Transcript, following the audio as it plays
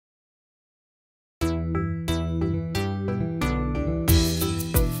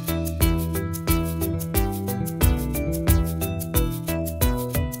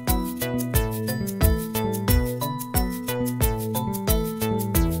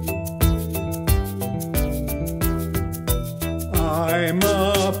I'm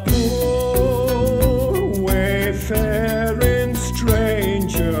a poor wayfaring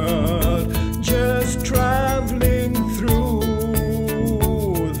stranger, just traveling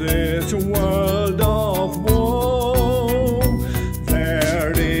through this world of woe.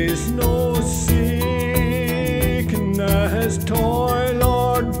 There is no sickness, toil,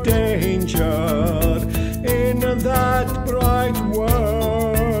 or danger in that bright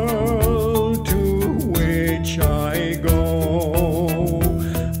world to which I go.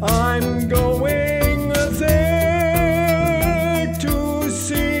 I'm going there to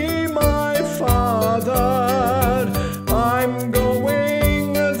see my Father. I'm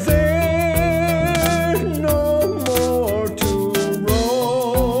going there no more to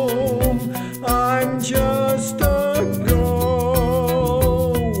roam. I'm just going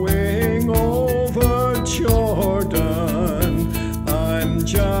over Jordan. I'm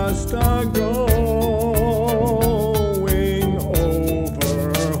just going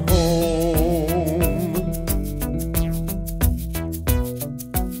over home.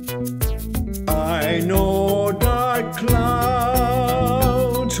 I know dark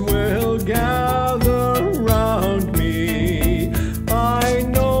clouds will gather round me. I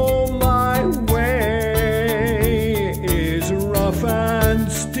know my way is rough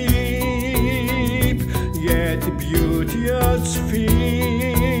and steep, yet beauteous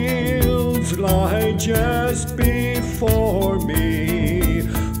fields lie just before